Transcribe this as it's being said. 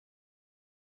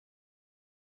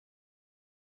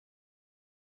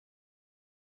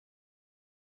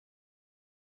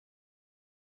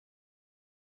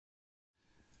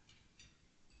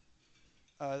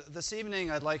This evening,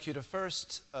 I'd like you to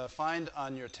first find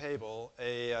on your table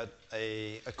a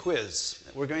quiz.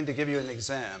 We're going to give you an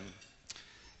exam.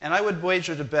 And I would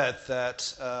wager to bet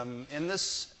that on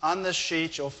this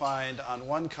sheet, you'll find on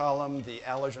one column the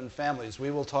allergen families we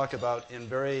will talk about in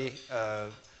very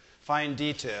fine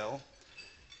detail.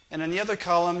 And in the other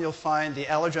column, you'll find the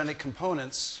allergenic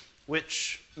components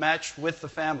which match with the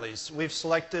families. We've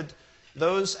selected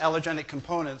those allergenic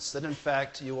components that, in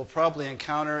fact, you will probably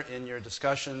encounter in your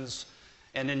discussions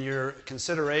and in your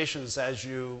considerations as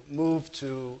you move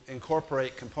to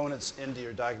incorporate components into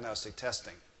your diagnostic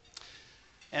testing.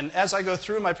 And as I go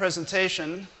through my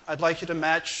presentation, I'd like you to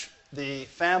match the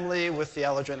family with the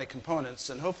allergenic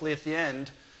components, and hopefully at the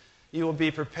end, you will be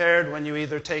prepared when you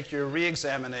either take your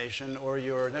re-examination or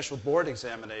your initial board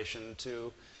examination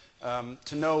to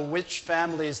know which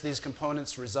families these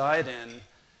components reside in,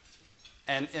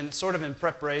 and in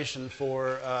preparation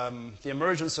for the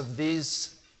emergence of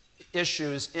these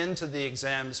issues into the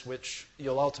exams which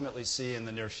you'll ultimately see in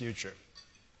the near future.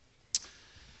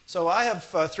 So I have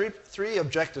three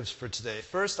objectives for today.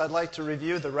 First, I'd like to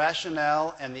review the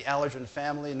rationale and the allergen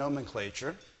family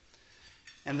nomenclature.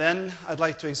 And then I'd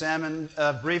like to examine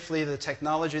briefly the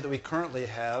technology that we currently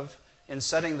have in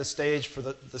setting the stage for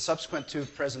the subsequent two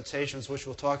presentations, which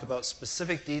will talk about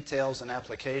specific details and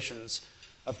applications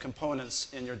of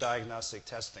components in your diagnostic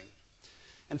testing.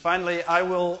 And finally, I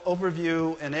will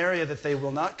overview an area that they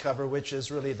will not cover, which is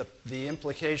really the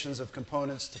implications of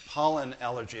components to pollen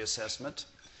allergy assessment,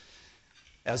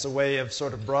 as a way of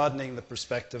sort of broadening the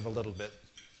perspective a little bit.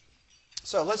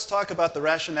 So let's talk about the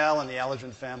rationale and the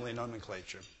allergen family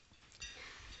nomenclature.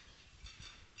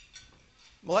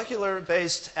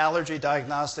 Molecular-based allergy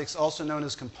diagnostics, also known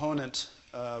as component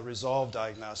resolved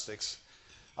diagnostics,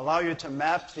 allow you to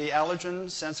map the allergen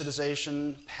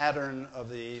sensitization pattern of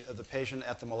the patient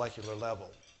at the molecular level.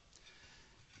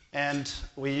 And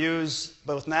we use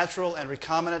both natural and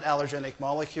recombinant allergenic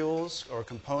molecules or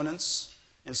components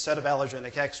instead of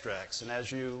allergenic extracts. And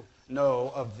as you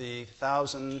know, of the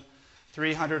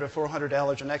 1,300 or 400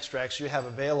 allergen extracts you have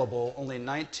available, only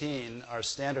 19 are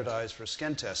standardized for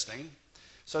skin testing.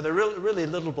 So they're really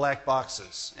little black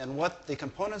boxes. And what the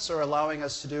components are allowing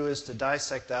us to do is to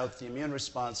dissect out the immune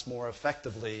response more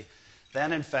effectively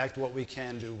than, in fact, what we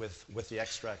can do with the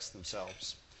extracts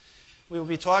themselves. We will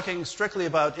be talking strictly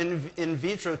about in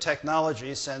vitro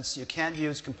technology, since you can't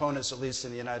use components, at least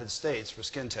in the United States, for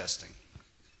skin testing.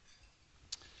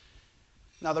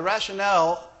 Now, the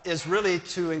rationale is really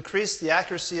to increase the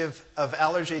accuracy of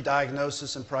allergy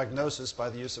diagnosis and prognosis by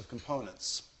the use of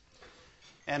components.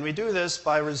 And we do this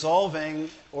by resolving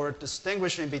or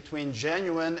distinguishing between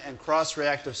genuine and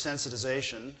cross-reactive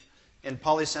sensitization in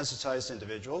polysensitized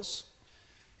individuals.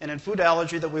 And in food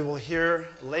allergy that we will hear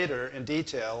later in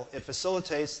detail, it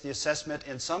facilitates the assessment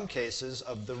in some cases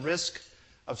of the risk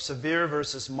of severe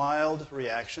versus mild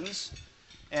reactions,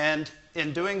 and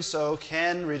in doing so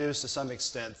can reduce to some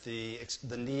extent the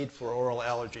need for oral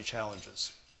allergy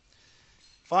challenges.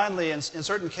 Finally, in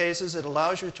certain cases, it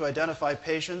allows you to identify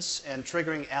patients and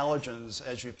triggering allergens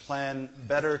as you plan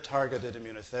better targeted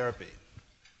immunotherapy.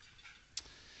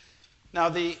 Now,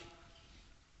 the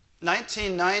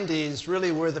 1990s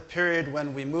really were the period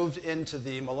when we moved into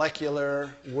the molecular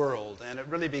world, and it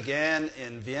really began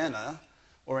in Vienna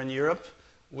or in Europe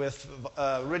with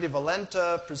Rudy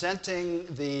Valenta presenting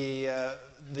the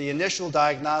initial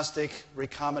diagnostic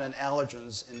recombinant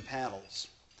allergens in panels.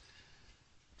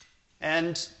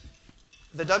 And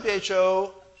the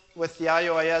WHO with the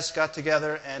IOIS got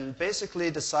together and basically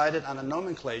decided on a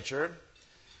nomenclature.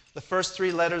 The first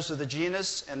three letters of the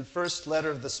genus and first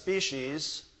letter of the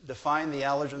species define the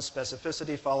allergen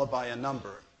specificity, followed by a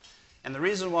number. And the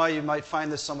reason why you might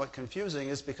find this somewhat confusing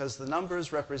is because the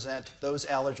numbers represent those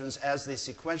allergens as they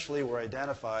sequentially were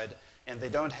identified, and they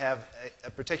don't have a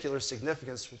particular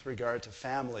significance with regard to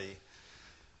family.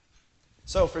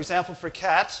 So, for example, for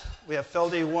cat, we have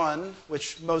Ph.D.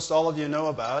 which most all of you know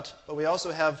about, but we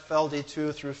also have Ph.D.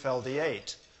 through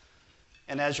Ph.D.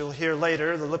 And as you'll hear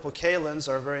later, the lipocalins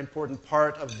are a very important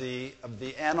part of the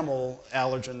animal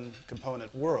allergen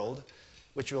component world,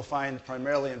 which you'll find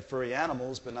primarily in furry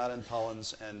animals, but not in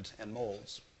pollens and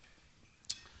molds.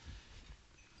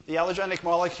 The allergenic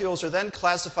molecules are then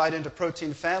classified into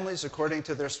protein families according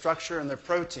to their structure and their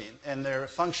protein and their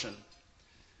function.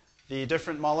 The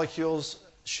different molecules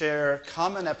share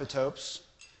common epitopes,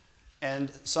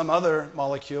 and some other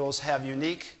molecules have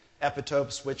unique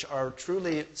epitopes which are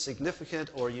truly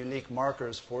significant or unique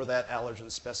markers for that allergen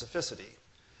specificity.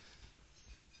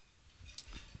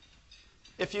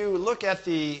 If you look at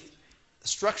the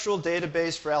structural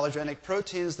database for allergenic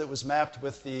proteins that was mapped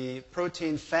with the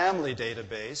protein family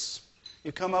database,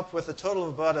 you come up with a total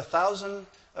of about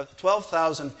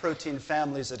 12,000 protein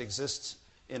families that exist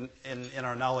in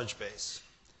our knowledge base.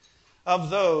 Of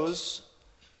those,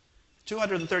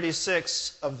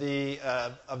 236 of the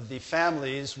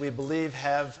families we believe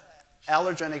have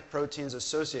allergenic proteins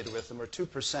associated with them, or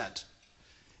 2%.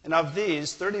 And of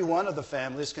these, 31 of the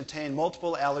families contain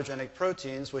multiple allergenic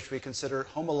proteins, which we consider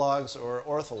homologs or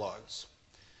orthologs.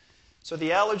 So the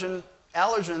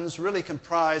allergens really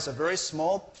comprise a very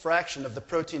small fraction of the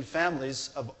protein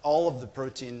families of all of the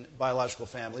protein biological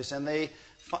families, and they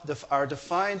are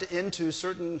defined into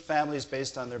certain families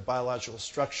based on their biological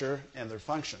structure and their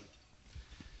function.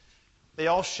 They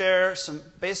all share some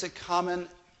basic common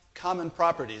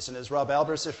properties, and as Rob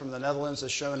Albertsen from the Netherlands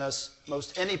has shown us,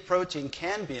 most any protein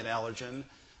can be an allergen,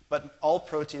 but all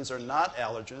proteins are not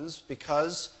allergens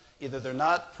because either they're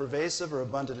not pervasive or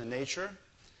abundant in nature,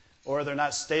 or they're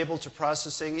not stable to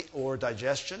processing or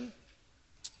digestion.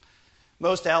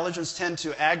 Most allergens tend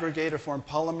to aggregate or form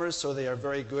polymers, so they are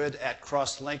very good at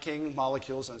cross-linking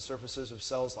molecules on surfaces of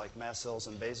cells like mast cells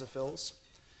and basophils.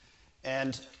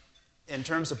 And in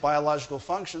terms of biological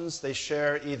functions, they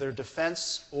share either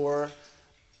defense or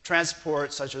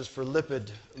transport, such as for lipid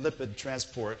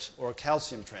transport or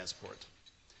calcium transport.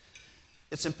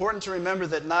 It's important to remember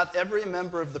that not every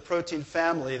member of the protein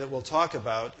family that we'll talk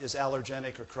about is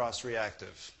allergenic or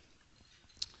cross-reactive.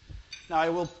 Now, I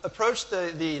will approach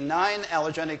the 9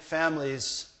 allergenic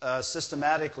families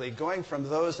systematically, going from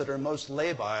those that are most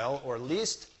labile or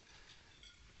least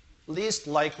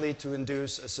likely to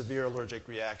induce a severe allergic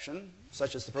reaction,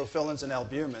 such as the profilins and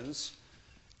albumins,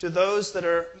 to those that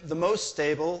are the most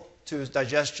stable to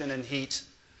digestion and heat,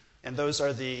 and those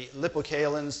are the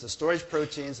lipocalins, the storage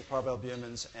proteins, the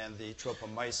parvalbumins, and the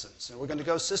tropomycins. And we're going to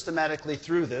go systematically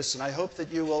through this, and I hope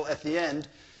that you will, at the end,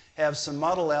 have some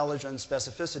model allergen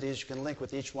specificities you can link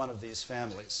with each one of these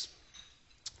families.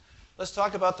 Let's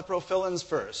talk about the profilins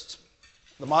first.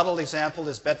 The model example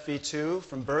is BETV2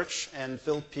 from birch and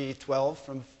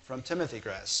Phil.P.12 from timothy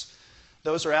grass.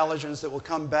 Those are allergens that will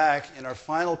come back in our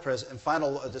final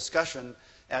discussion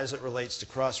as it relates to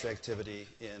cross-reactivity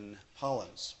in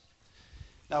pollens.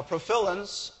 Now,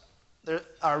 profilins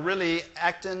are really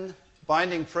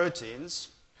actin-binding proteins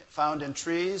found in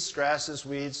trees, grasses,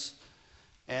 weeds,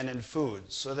 and in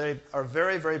foods. So they are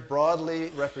very, very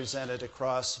broadly represented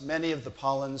across many of the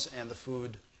pollens and the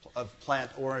food of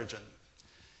plant origin.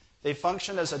 They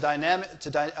function as a dynamic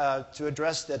to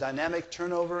address the dynamic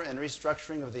turnover and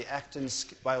restructuring of the actin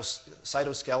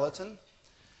cytoskeleton.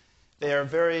 They are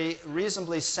very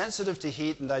reasonably sensitive to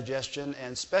heat and digestion,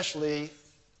 and especially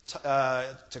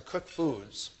to cooked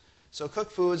foods. So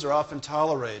cooked foods are often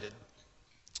tolerated.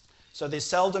 So they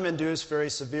seldom induce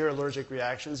very severe allergic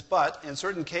reactions, but in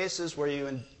certain cases where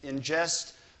you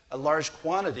ingest a large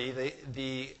quantity,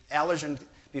 the allergen,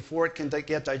 before it can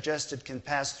get digested, can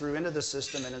pass through into the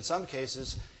system, and in some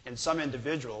cases, in some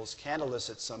individuals, can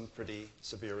elicit some pretty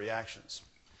severe reactions.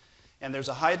 And there's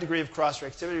a high degree of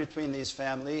cross-reactivity between these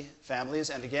families,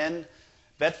 and again,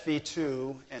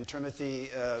 BETV2 and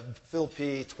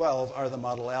Phil.P.12 are the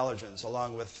model allergens,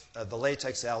 along with the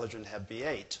latex allergen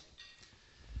Hep-B8.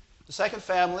 The second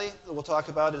family that we'll talk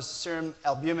about is the serum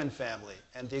albumin family,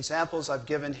 and the examples I've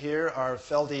given here are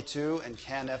FeLD2 and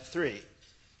CANF3.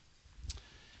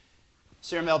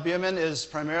 Serum albumin is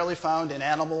primarily found in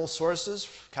animal sources,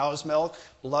 cow's milk,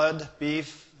 blood,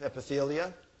 beef,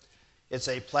 epithelia. It's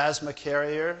a plasma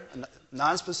carrier,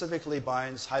 nonspecifically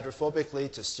binds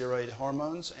hydrophobically to steroid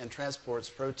hormones and transports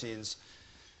proteins,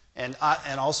 and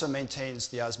also maintains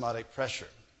the osmotic pressure.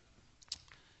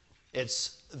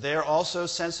 They're also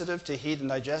sensitive to heat and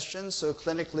digestion, so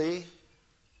clinical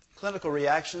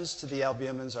reactions to the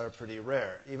albumins are pretty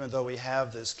rare, even though we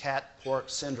have this cat-pork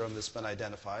syndrome that's been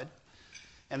identified.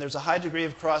 And there's a high degree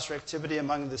of cross-reactivity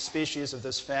among the species of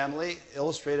this family,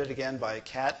 illustrated again by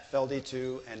cat,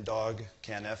 FeLD2, and dog,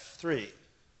 CANF3.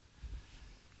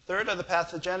 Third are the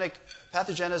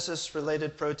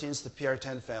pathogenesis-related proteins, the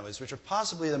PR10 families, which are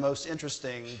possibly the most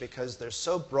interesting because they're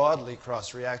so broadly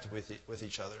cross-reactive with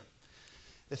each other.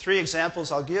 The 3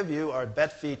 examples I'll give you are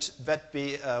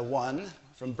BETV1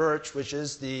 from birch, which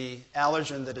is the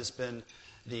allergen that has been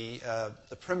the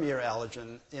premier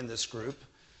allergen in this group,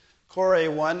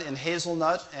 CoRA1 in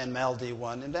hazelnut, and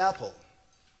MALD1 in apple.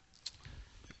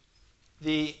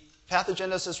 The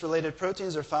pathogenesis-related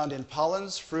proteins are found in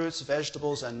pollens, fruits,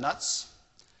 vegetables, and nuts.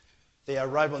 They are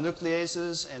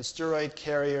ribonucleases and steroid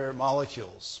carrier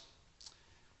molecules.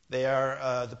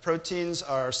 The proteins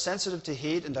are sensitive to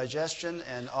heat and digestion,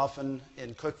 and often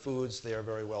in cooked foods they are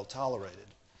very well tolerated.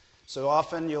 So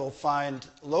often you'll find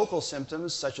local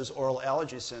symptoms such as oral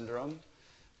allergy syndrome,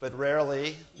 but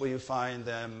rarely will you find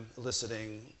them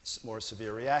eliciting more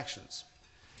severe reactions.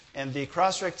 And the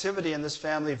cross-reactivity in this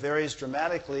family varies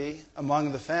dramatically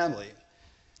among the family.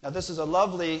 Now, this is a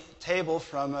lovely table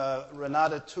from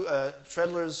Renata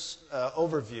Treadler's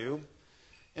overview,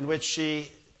 in which she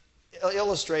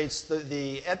illustrates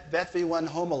the BETV1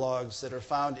 homologs that are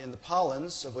found in the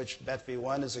pollens, of which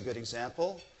BETV1 is a good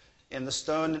example, in the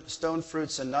stone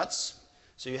fruits and nuts.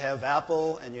 So you have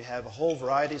apple, and you have a whole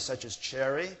variety such as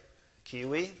cherry,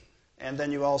 kiwi, and then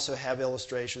you also have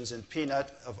illustrations in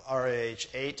peanut of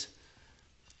RAH8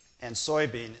 and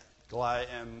soybean,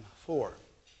 GLY-M4.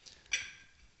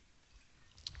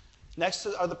 Next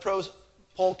are the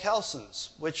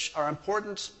polcalcins, which are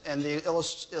important, and the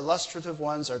illustrative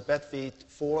ones are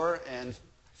BETV4 and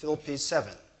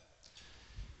PhilP7.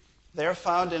 They are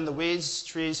found in the weeds,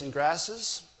 trees, and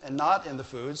grasses, and not in the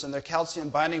foods, and they're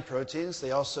calcium-binding proteins.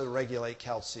 They also regulate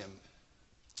calcium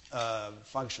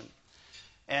function.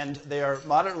 And they are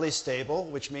moderately stable,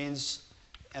 which means,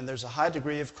 and there's a high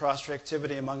degree of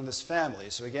cross-reactivity among this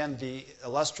family. So again, the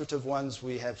illustrative ones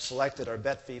we have selected are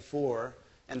BETV4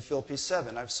 and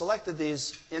PhilP7. I've selected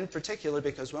these in particular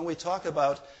because when we talk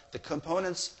about the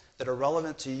components that are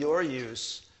relevant to your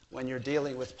use when you're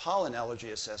dealing with pollen allergy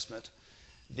assessment,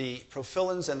 the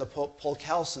profilins and the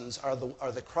polcalcins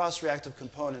are the cross-reactive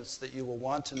components that you will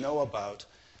want to know about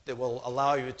that will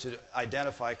allow you to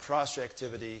identify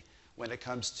cross-reactivity when it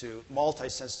comes to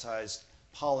multi-sensitized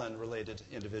pollen-related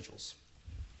individuals.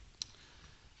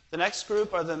 The next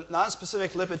group are the nonspecific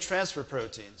lipid transfer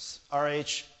proteins,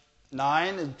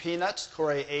 RH9 in peanut,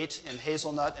 CoRA8 in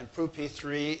hazelnut, and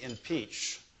PRUP3 in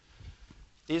peach.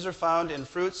 These are found in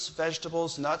fruits,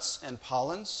 vegetables, nuts, and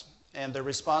pollens, and they're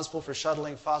responsible for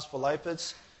shuttling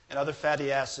phospholipids and other fatty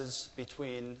acids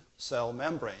between cell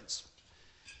membranes.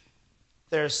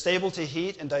 They're stable to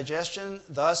heat and digestion,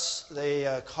 thus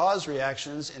they cause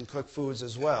reactions in cooked foods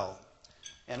as well,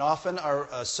 and often are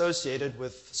associated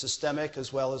with systemic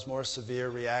as well as more severe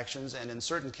reactions, and in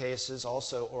certain cases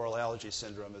also oral allergy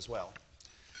syndrome as well.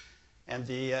 And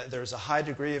there's a high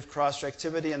degree of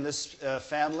cross-reactivity in this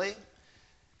family,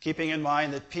 keeping in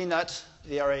mind that peanut,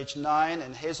 the RH9,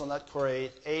 and hazelnut,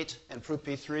 CoRA8, and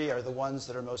PRUP3 are the ones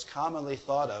that are most commonly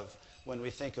thought of when we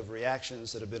think of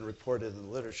reactions that have been reported in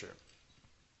the literature.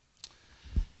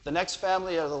 The next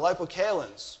family are the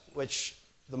lipocalins, which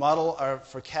the model are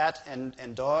for cat and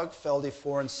dog,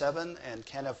 FeLD4 and 7, and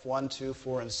CanF1, 2,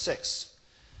 4, and 6.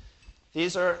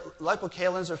 These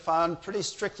lipocalins are found pretty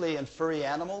strictly in furry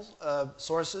animal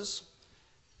sources,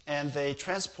 and they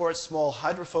transport small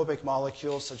hydrophobic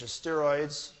molecules such as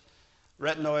steroids,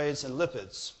 retinoids, and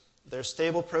lipids. They're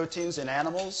stable proteins in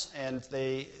animals, and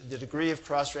the degree of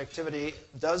cross-reactivity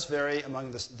does vary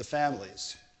among the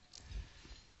families.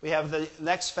 We have the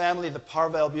next family, the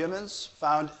parvalbumins,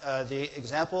 found the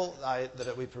example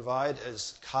that we provide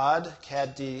is cod,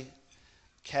 CAD-C1,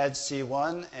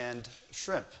 and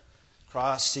shrimp,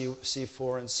 cross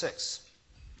C4 and 6.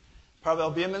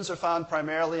 Parvalbumins are found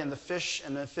primarily in the fish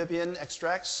and amphibian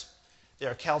extracts. They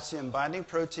are calcium-binding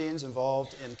proteins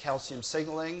involved in calcium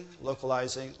signaling,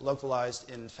 localized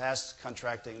in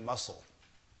fast-contracting muscle.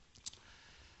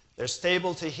 They're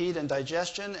stable to heat and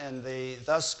digestion, and they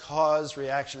thus cause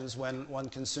reactions when one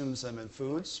consumes them in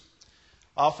foods.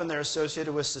 Often they're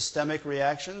associated with systemic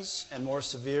reactions and more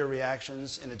severe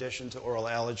reactions in addition to oral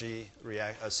allergy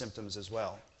symptoms as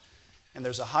well. And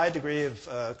there's a high degree of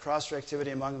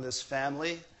cross-reactivity among this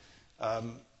family,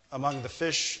 among the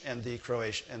fish and the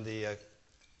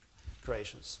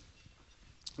Croatians.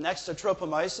 Next are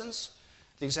tropomycins.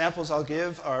 The examples I'll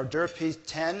give are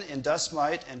DERP10 in dust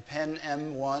mite and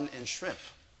PEN-M1 in shrimp.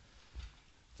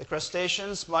 The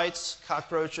crustaceans, mites,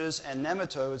 cockroaches, and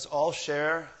nematodes all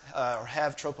share or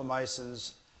have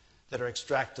tropomycins that are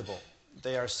extractable.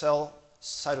 They are cell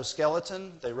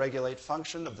cytoskeleton. They regulate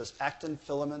function of the actin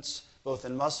filaments both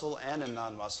in muscle and in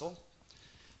non-muscle.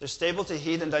 They're stable to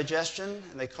heat and digestion,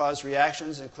 and they cause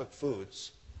reactions in cooked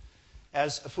foods.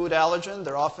 As a food allergen,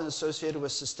 they're often associated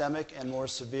with systemic and more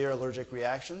severe allergic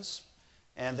reactions,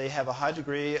 and they have a high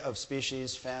degree of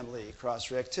species-family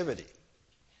cross-reactivity.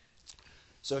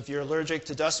 So if you're allergic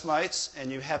to dust mites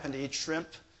and you happen to eat shrimp,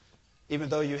 even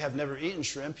though you have never eaten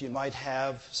shrimp, you might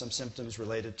have some symptoms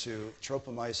related to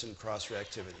tropomycin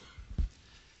cross-reactivity.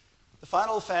 The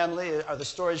final family are the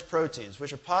storage proteins,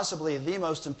 which are possibly the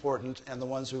most important and the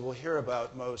ones we will hear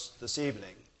about most this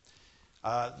evening.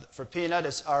 For peanut,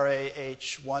 it's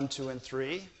RAH1, 2, and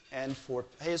 3, and for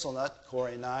hazelnut,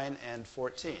 CoRA9 and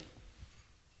 14.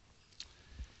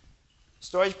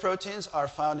 Storage proteins are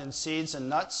found in seeds and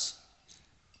nuts,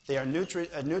 They are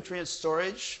nutrient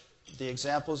storage. The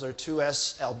examples are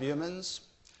 2S albumins,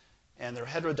 and they're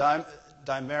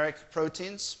heterodimeric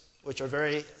proteins, which are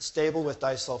very stable with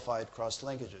disulfide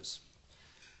cross-linkages.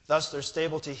 Thus, they're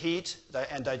stable to heat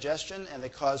and digestion, and they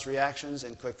cause reactions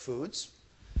in quick foods,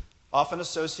 often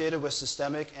associated with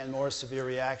systemic and more severe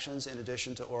reactions in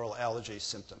addition to oral allergy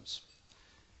symptoms.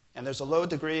 And there's a low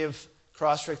degree of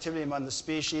cross-reactivity among the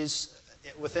species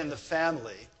within the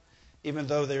family, even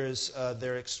though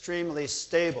they're extremely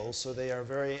stable, so they are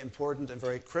very important and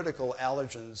very critical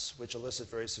allergens which elicit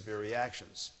very severe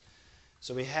reactions.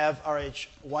 So we have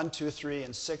RH1, 2, 3,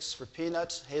 and 6 for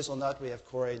peanut. Hazelnut, we have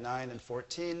Core 9 and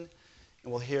 14.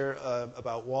 And we'll hear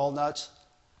about walnut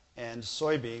and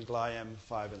soybean, Gliam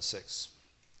 5 and 6.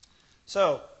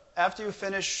 So after you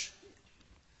finish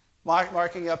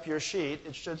marking up your sheet,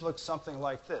 it should look something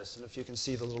like this. And if you can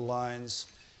see the little lines,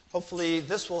 hopefully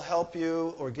this will help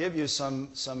you or give you some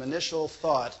initial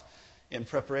thought in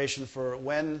preparation for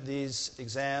when these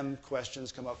exam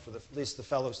questions come up for at least the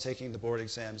fellows taking the board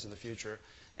exams in the future.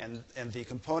 And the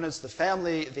components, the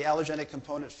allergenic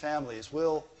component families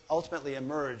will ultimately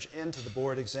emerge into the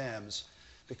board exams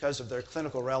because of their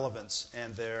clinical relevance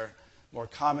and their more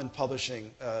common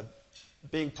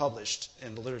being published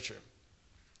in the literature.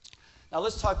 Now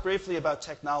let's talk briefly about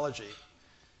technology.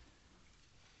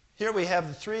 Here we have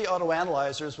the 3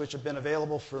 autoanalyzers which have been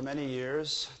available for many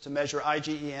years to measure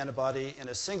IgE antibody in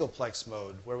a singleplex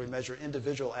mode where we measure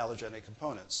individual allergenic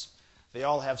components. They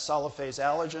all have solid-phase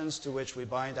allergens to which we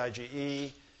bind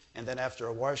IgE, and then after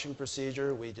a washing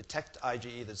procedure we detect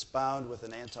IgE that's bound with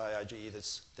an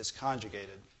anti-IgE that's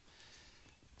conjugated.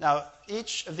 Now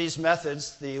each of these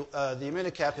methods, the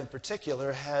Immunicap in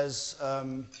particular, has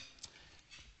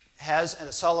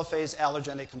solid-phase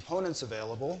allergenic components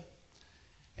available.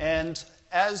 And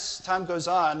as time goes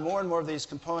on, more and more of these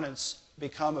components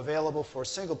become available for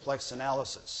singleplex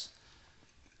analysis.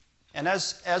 And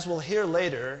as we'll hear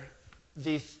later,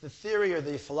 the theory or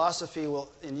the philosophy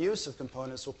in use of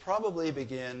components will probably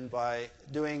begin by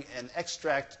doing an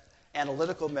extract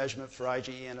analytical measurement for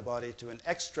IgE antibody to an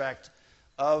extract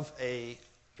of a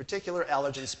particular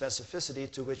allergen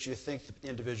specificity to which you think the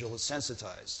individual is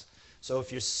sensitized. So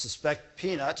if you suspect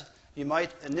peanut, you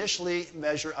might initially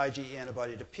measure IgE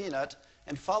antibody to peanut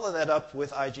and follow that up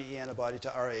with IgE antibody to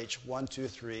Rh 1, 2,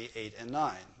 3, 8, and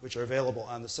 9, which are available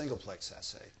on the singleplex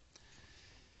assay.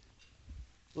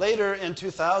 Later in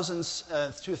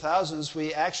 2000s,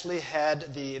 we actually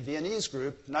had the Viennese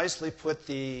group nicely put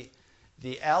the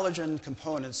allergen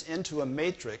components into a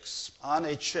matrix on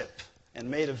a chip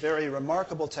and made a very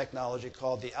remarkable technology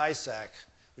called the ISAC,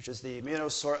 which is the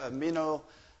aminosorbent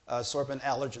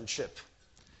allergen chip.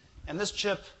 And this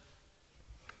chip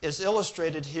is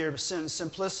illustrated here in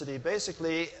simplicity.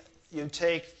 Basically, you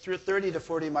take 30 to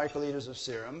 40 microliters of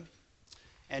serum,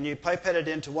 and you pipette it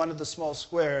into one of the small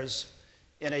squares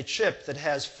in a chip that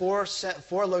has four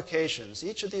locations.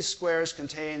 Each of these squares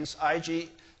contains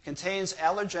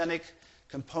allergenic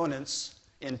components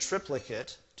in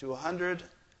triplicate to 100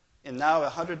 and now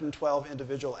 112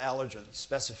 individual allergen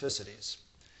specificities.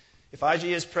 If IgE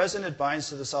is present, it binds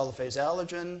to the solid-phase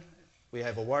allergen. We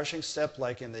have a washing step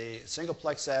like in the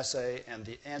singleplex assay, and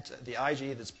the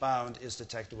IgE that's bound is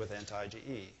detected with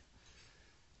anti-IgE.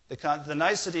 The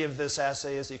nicety of this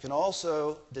assay is you can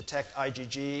also detect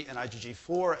IgG and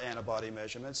IgG4 antibody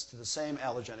measurements to the same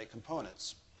allergenic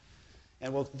components.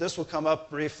 And this will come up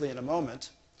briefly in a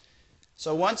moment.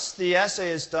 So once the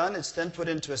assay is done, it's then put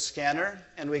into a scanner,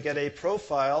 and we get a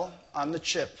profile on the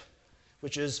chip,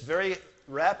 which is very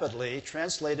rapidly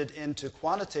translated into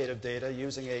quantitative data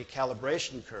using a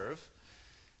calibration curve.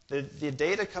 The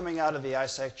data coming out of the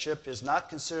ISAC chip is not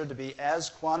considered to be as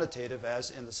quantitative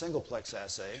as in the singleplex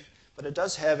assay, but it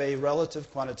does have a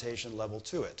relative quantitation level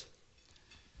to it.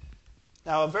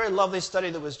 Now, a very lovely study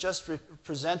that was just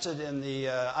presented in the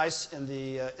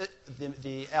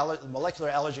molecular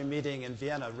allergy meeting in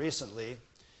Vienna recently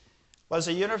was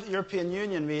a European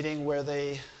Union meeting where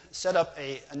they set up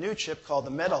a new chip called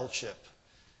the MEDAL chip,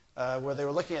 where they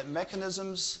were looking at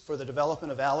mechanisms for the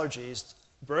development of allergies,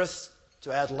 birth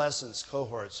to adolescence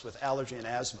cohorts with allergy and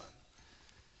asthma.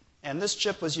 And this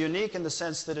chip was unique in the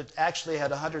sense that it actually had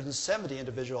 170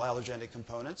 individual allergenic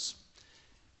components.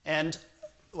 And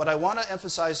what I want to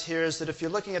emphasize here is that if you're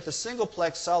looking at the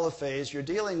singleplex solid phase, you're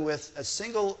dealing with a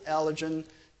single allergen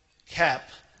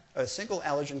cap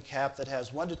that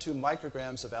has 1 to 2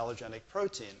 micrograms of allergenic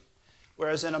protein.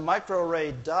 Whereas in a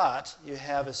microarray dot, you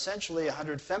have essentially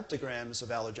 100 femtograms of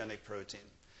allergenic protein.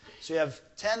 So you have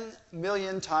 10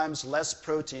 million times less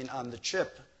protein on the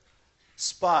chip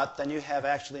spot than you have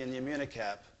actually in the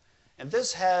Immunicap. And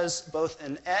this has both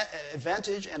an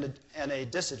advantage and a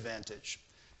disadvantage.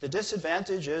 The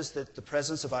disadvantage is that the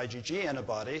presence of IgG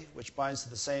antibody, which binds to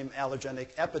the same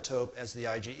allergenic epitope as the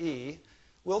IgE,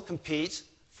 will compete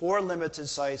for limited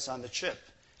sites on the chip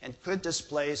and could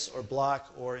displace or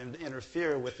block or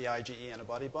interfere with the IgE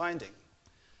antibody binding.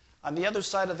 On the other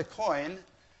side of the coin,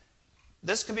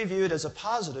 this can be viewed as a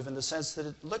positive in the sense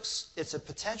that it's a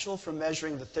potential for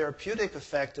measuring the therapeutic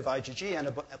effect of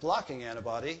IgG blocking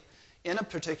antibody in a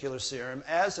particular serum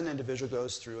as an individual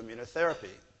goes through immunotherapy.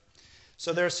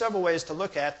 So there are several ways to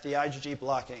look at the IgG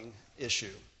blocking issue.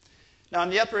 Now,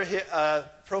 in the upper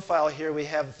profile here, we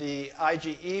have the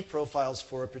IgE profiles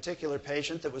for a particular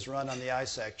patient that was run on the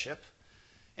ISAC chip.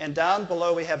 And down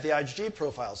below, we have the IgG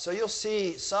profiles. So you'll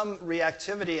see some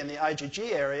reactivity in the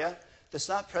IgG area that's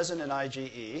not present in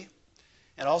IgE,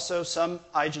 and also some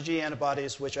IgG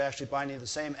antibodies which are actually binding the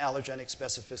same allergenic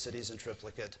specificities in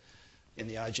triplicate in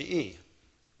the IgE.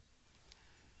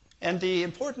 And the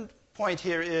important point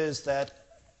here is that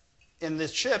in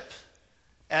this chip,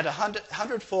 at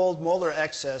 100-fold molar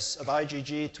excess of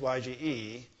IgG to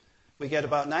IgE, we get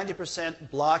about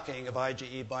 90% blocking of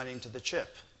IgE binding to the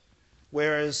chip,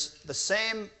 whereas the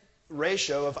same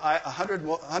ratio of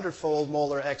 100-fold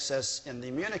molar excess in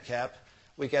the immunicap,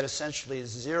 we get essentially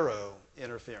zero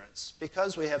interference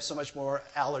because we have so much more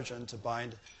allergen to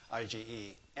bind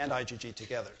IgE and IgG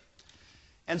together.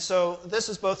 And so this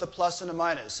is both a plus and a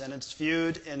minus, and it's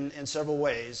viewed in several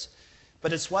ways.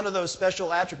 But it's one of those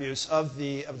special attributes of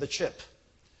the chip.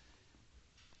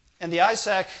 And the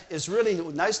ISAC is really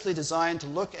nicely designed to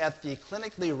look at the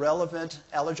clinically relevant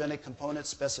allergenic component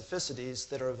specificities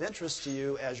that are of interest to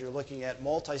you as you're looking at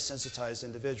multi-sensitized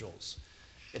individuals.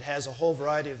 It has a whole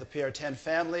variety of the PR10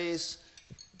 families,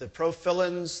 the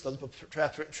profilins, the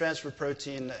transfer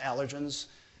protein allergens,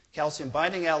 calcium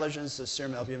binding allergens, the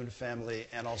serum albumin family,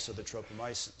 and also the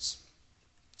tropomycins.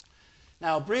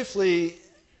 Now, briefly,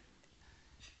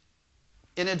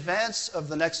 in advance of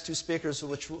the next two speakers who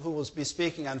will be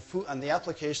speaking on the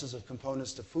applications of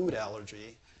components to food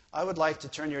allergy, I would like to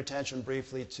turn your attention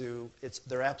briefly to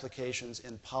their applications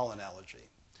in pollen allergy.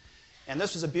 And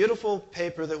this was a beautiful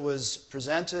paper that was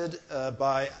presented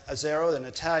by Azzero, an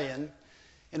Italian,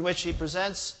 in which he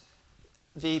presents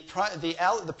the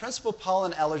principal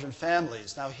pollen allergen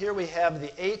families. Now here we have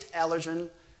the 8 allergen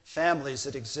families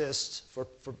that exist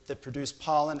that produce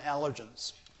pollen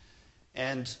allergens.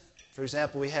 And for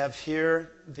example, we have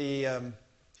here the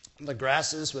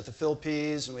grasses with the fill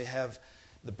peas, and we have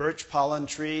the birch pollen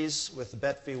trees with the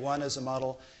BET-V1 as a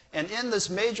model. And in this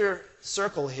major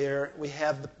circle here, we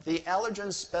have the allergen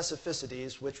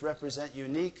specificities, which represent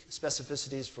unique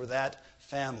specificities for that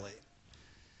family.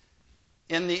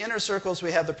 In the inner circles,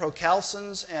 we have the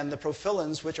procalcins and the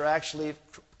profilins, which are actually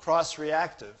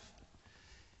cross-reactive.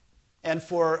 And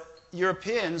for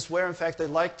Europeans, where in fact they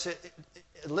like to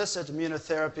elicit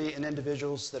immunotherapy in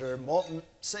individuals that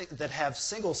have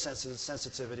single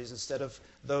sensitivities instead of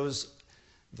those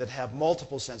that have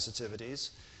multiple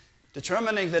sensitivities,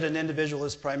 determining that an individual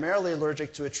is primarily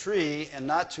allergic to a tree and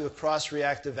not to a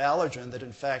cross-reactive allergen that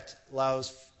in fact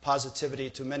allows positivity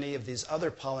to many of these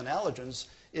other pollen allergens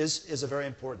is a very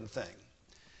important thing.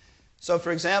 So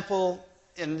for example,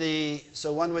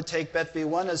 so one would take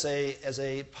BET-V1 as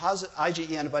a positive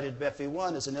IgE antibody to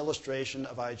BET-V1 as an illustration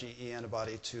of IgE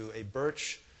antibody to a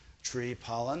birch tree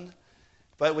pollen.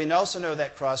 But we also know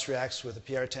that cross-reacts with the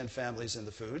PR10 families in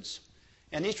the foods.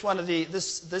 And each one of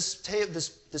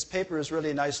this paper is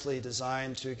really nicely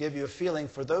designed to give you a feeling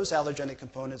for those allergenic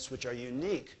components which are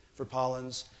unique for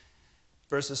pollens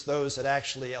versus those that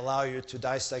actually allow you to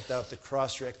dissect out the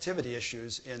cross-reactivity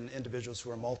issues in individuals who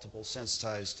are multiple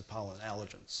sensitized to pollen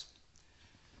allergens.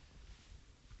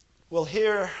 We'll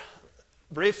hear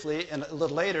briefly and a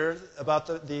little later about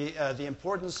the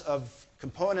importance of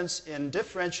components in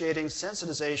differentiating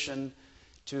sensitization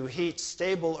to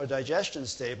heat-stable or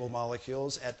digestion-stable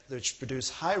molecules which produce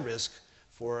high risk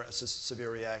for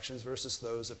severe reactions versus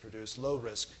those that produce low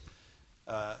risk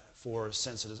for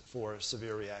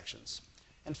severe reactions.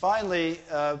 And finally,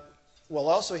 we'll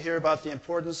also hear about the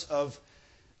importance of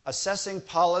assessing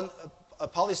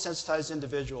polysensitized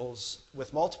individuals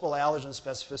with multiple allergen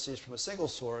specificities from a single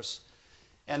source,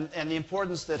 and the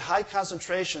importance that high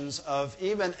concentrations of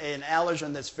even an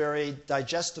allergen that's very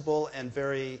digestible and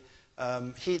very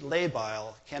heat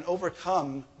labile can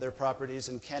overcome their properties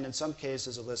and can, in some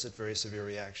cases, elicit very severe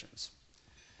reactions.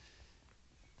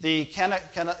 The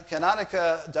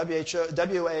Canonica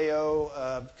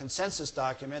WAO consensus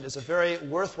document is a very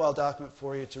worthwhile document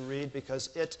for you to read because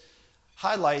it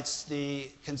highlights the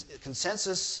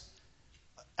consensus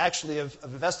actually of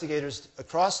investigators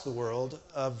across the world,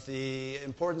 of the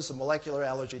importance of molecular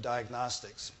allergy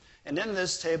diagnostics. And in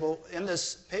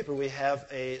this paper, we have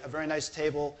a very nice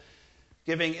table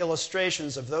giving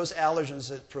illustrations of those allergens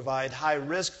that provide high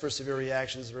risk for severe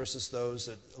reactions versus those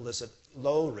that elicit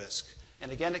low risk.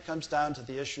 And again, it comes down to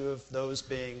the issue of those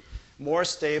being more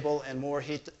stable and more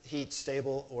heat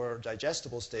stable or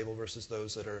digestible stable versus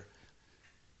those that are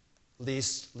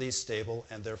least stable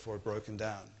and therefore broken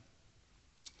down.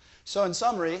 So in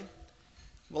summary,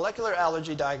 molecular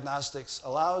allergy diagnostics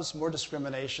allows more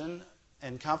discrimination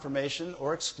and confirmation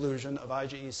or exclusion of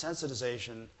IgE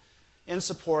sensitization in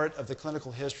support of the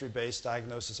clinical history-based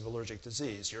diagnosis of allergic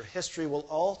disease. Your history will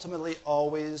ultimately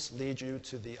always lead you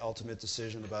to the ultimate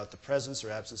decision about the presence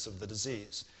or absence of the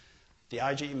disease. The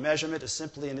IgE measurement is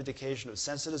simply an indication of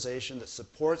sensitization that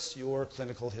supports your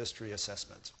clinical history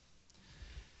assessment.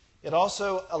 It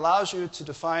also allows you to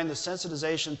define the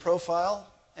sensitization profile,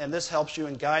 and this helps you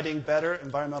in guiding better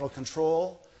environmental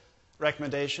control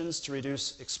recommendations to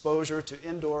reduce exposure to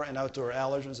indoor and outdoor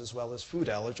allergens as well as food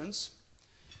allergens.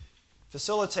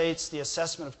 Facilitates the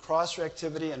assessment of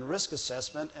cross-reactivity and risk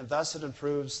assessment, and thus it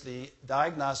improves the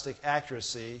diagnostic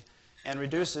accuracy and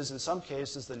reduces, in some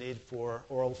cases, the need for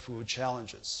oral food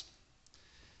challenges.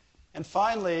 And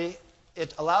finally,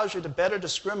 it allows you to better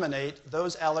discriminate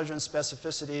those allergen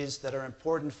specificities that are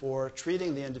important for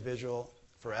treating the individual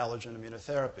for allergen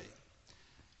immunotherapy.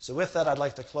 So with that, I'd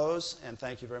like to close, and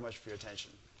thank you very much for your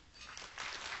attention.